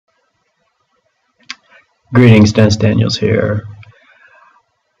Greetings, Dennis Daniels here.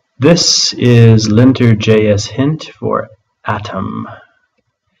 This is linter-jshint for Atom.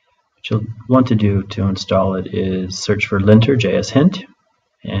 What you'll want to do to install it is search for linter-jshint,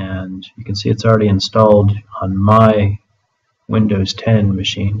 and you can see it's already installed on my Windows 10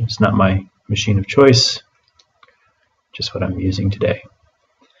 machine. It's not my machine of choice, just what I'm using today.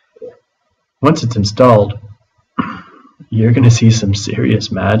 Once it's installed, you're going to see some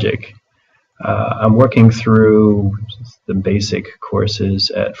serious magic. I'm working through the basic courses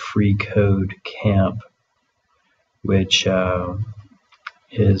at Free Code Camp, which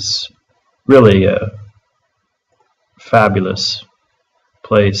is really a fabulous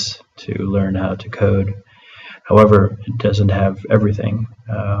place to learn how to code. However, it doesn't have everything.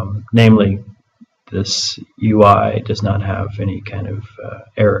 Namely, this UI does not have any kind of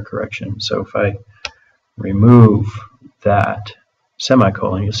error correction. So if I remove that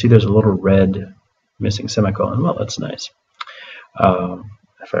semicolon, you'll see there's a little red missing semicolon. Well, that's nice.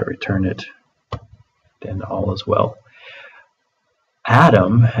 If I return it, then all is well.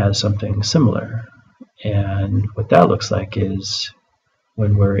 Atom has something similar, and what that looks like is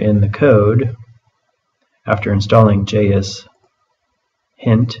when we're in the code, after installing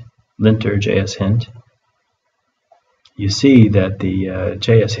linter-jshint, you see that the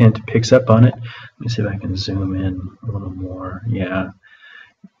jshint picks up on it. Let me see if I can zoom in a little more. Yeah,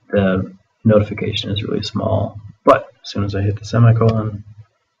 the notification is really small, but as soon as I hit the semicolon,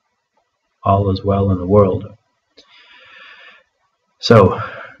 all is well in the world. So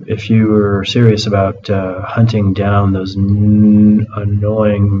if you are serious about hunting down those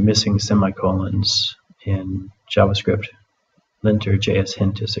annoying missing semicolons in JavaScript,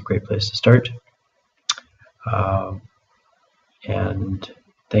 linter-jshint is a great place to start. And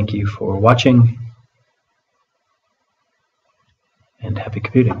thank you for watching, and happy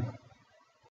computing.